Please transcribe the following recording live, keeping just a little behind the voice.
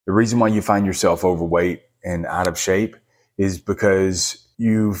The reason why you find yourself overweight and out of shape is because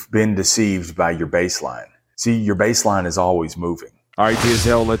you've been deceived by your baseline. See, your baseline is always moving. All right,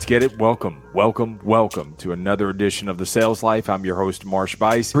 TSL, let's get it. Welcome to another edition of The Sales Life. I'm your host, Marsh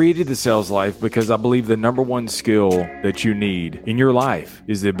Bice. Created The Sales Life because I believe the number one skill that you need in your life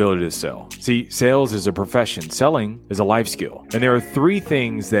is the ability to sell. See, sales is a profession. Selling is a life skill. And there are three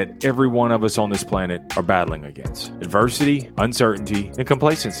things that every one of us on this planet are battling against: adversity, uncertainty, and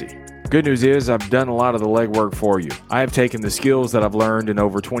complacency. Good news is I've done a lot of the legwork for you. I have taken the skills that I've learned in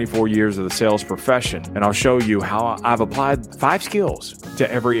over 24 years of the sales profession, and I'll show you how I've applied 5 skills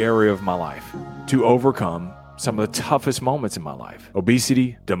to every area of my life to overcome some of the toughest moments in my life: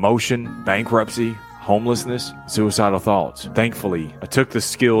 obesity, demotion, bankruptcy, homelessness, suicidal thoughts. Thankfully, I took the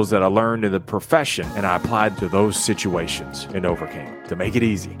skills that I learned in the profession and I applied to those situations and overcame to make it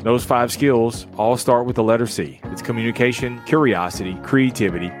easy. Those 5 skills all start with the letter C. It's communication, curiosity,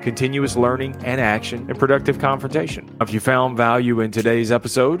 creativity, continuous learning and action, and productive confrontation. If you found value in today's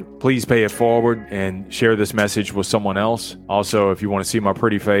episode, please pay it forward and share this message with someone else. Also, if you want to see my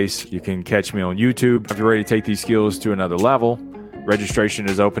pretty face, you can catch me on YouTube. If you're ready to take these skills to another level, registration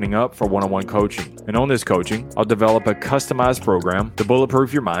is opening up for one-on-one coaching. And on this coaching, I'll develop a customized program to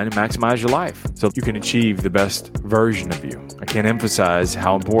bulletproof your mind and maximize your life so you can achieve the best version of you. I can't emphasize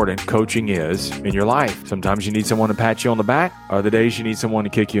how important coaching is in your life. Sometimes you need someone to pat you on the back. Other days you need someone to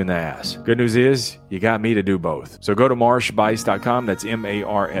kick you in the ass. Good news is you got me to do both. So go to marshbice.com. That's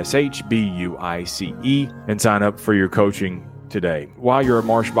MARSHBUICE and sign up for your coaching today. While you're at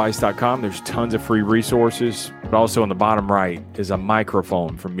marshbice.com, there's tons of free resources, but also on the bottom right is a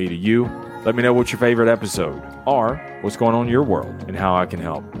microphone from me to you. Let me know what's your favorite episode or what's going on in your world and how I can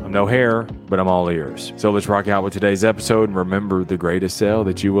help. I'm no hair, but I'm all ears. So let's rock out with today's episode. And remember, the greatest sale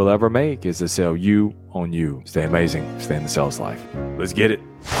that you will ever make is to sell you on you. Stay amazing. Stay in the sales life. Let's get it.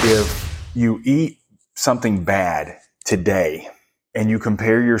 If you eat something bad today and you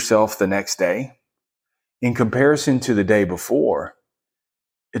compare yourself the next day, in comparison to the day before,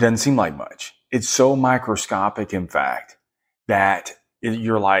 it doesn't seem like much. It's so microscopic, in fact, that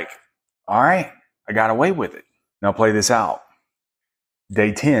you're like, all right, I got away with it. Now play this out.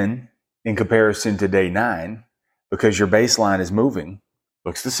 Day 10, in comparison to day 9, because your baseline is moving,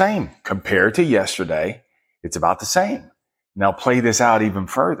 looks the same. Compared to yesterday, it's about the same. Now play this out even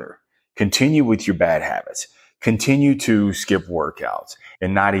further. Continue with your bad habits. Continue to skip workouts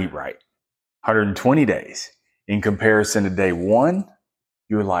and not eat right. 120 days. In comparison to day 1,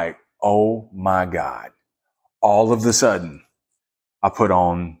 you're like, oh my God. All of the sudden, I put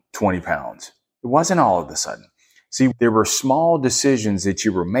on 20 pounds. It wasn't all of the sudden. See, there were small decisions that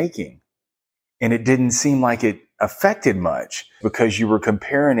you were making, and it didn't seem like it affected much because you were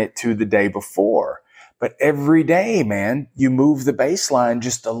comparing it to the day before. But every day, man, you move the baseline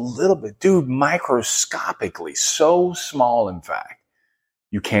just a little bit. Dude, microscopically, so small, in fact,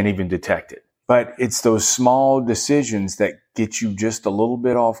 you can't even detect it. But it's those small decisions that get you just a little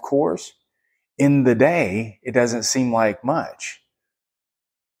bit off course. In the day, it doesn't seem like much.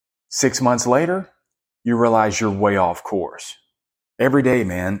 6 months later, you realize you're way off course. Every day,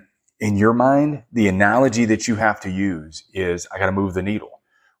 man, in your mind, the analogy that you have to use is, I got to move the needle.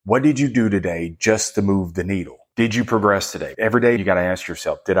 What did you do today just to move the needle? Did you progress today? Every day, you got to ask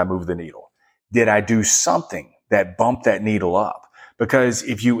yourself, did I move the needle? Did I do something that bumped that needle up? Because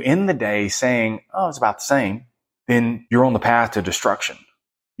if you end the day saying, oh, it's about the same, then you're on the path to destruction.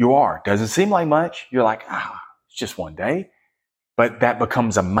 You are. Doesn't seem like much. You're like, it's just one day. But that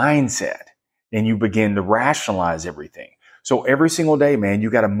becomes a mindset and you begin to rationalize everything. So every single day, man,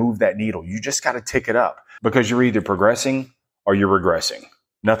 you got to move that needle. You just got to tick it up because you're either progressing or you're regressing.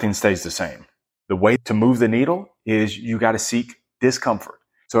 Nothing stays the same. The way to move the needle is you got to seek discomfort.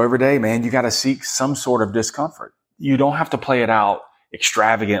 So every day, man, you got to seek some sort of discomfort. You don't have to play it out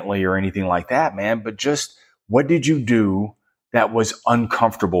extravagantly or anything like that, man, but just what did you do that was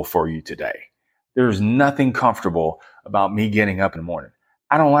uncomfortable for you today? There's nothing comfortable about me getting up in the morning.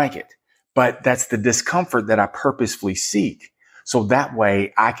 I don't like it, but that's the discomfort that I purposefully seek. So that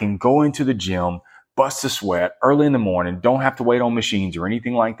way I can go into the gym, bust a sweat early in the morning, don't have to wait on machines or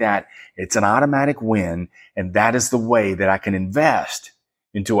anything like that. It's an automatic win. And that is the way that I can invest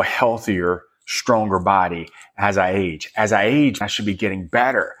into a healthier, stronger body as I age. As I age, I should be getting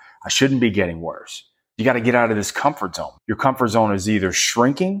better. I shouldn't be getting worse. You got to get out of this comfort zone. Your comfort zone is either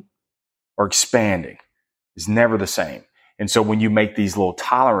shrinking or expanding. It's never the same. And so when you make these little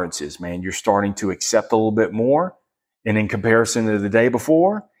tolerances, man, you're starting to accept a little bit more. And in comparison to the day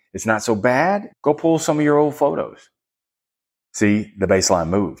before, it's not so bad. Go pull some of your old photos. See, the baseline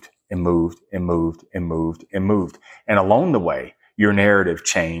moved and moved and moved and moved and moved. And along the way, your narrative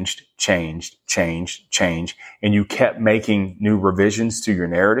changed, and you kept making new revisions to your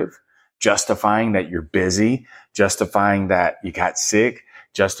narrative, justifying that you're busy, justifying that you got sick,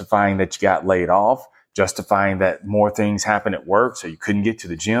 justifying that you got laid off, justifying that more things happened at work so you couldn't get to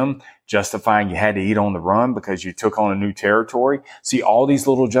the gym, justifying you had to eat on the run because you took on a new territory. See, all these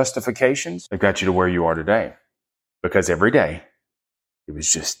little justifications that got you to where you are today. Because every day, it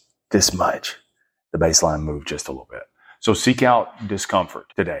was just this much. The baseline moved just a little bit. So seek out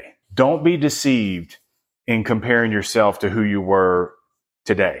discomfort today. Don't be deceived in comparing yourself to who you were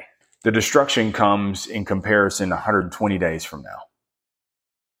today. The destruction comes in comparison 120 days from now.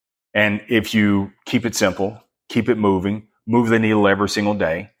 And if you keep it simple, keep it moving, move the needle every single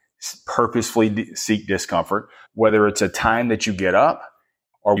day, purposefully seek discomfort, whether it's a time that you get up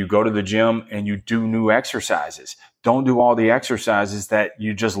or you go to the gym and you do new exercises. Don't do all the exercises that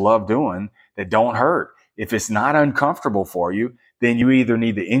you just love doing that don't hurt. If it's not uncomfortable for you, then you either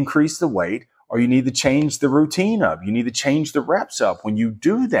need to increase the weight or you need to change the routine up. You need to change the reps up. When you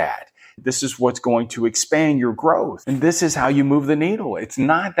do that, this is what's going to expand your growth. And this is how you move the needle. It's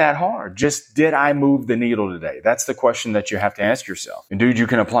not that hard. Just, did I move the needle today? That's the question that you have to ask yourself. And dude, you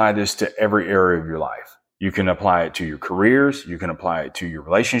can apply this to every area of your life. You can apply it to your careers. You can apply it to your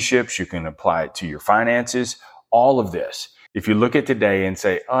relationships. You can apply it to your finances. All of this. If you look at today and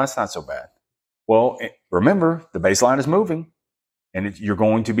say, oh, it's not so bad. Well, remember, the baseline is moving and you're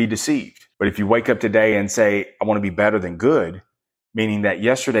going to be deceived. But if you wake up today and say, I want to be better than good, meaning that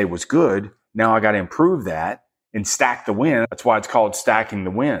yesterday was good, now I got to improve that and stack the win. That's why it's called stacking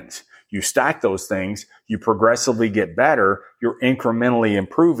the wins. You stack those things, you progressively get better, you're incrementally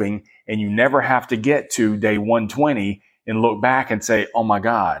improving, and you never have to get to day 120 and look back and say, oh my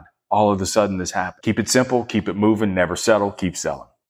God, all of a sudden this happened. Keep it simple, keep it moving, never settle, keep selling.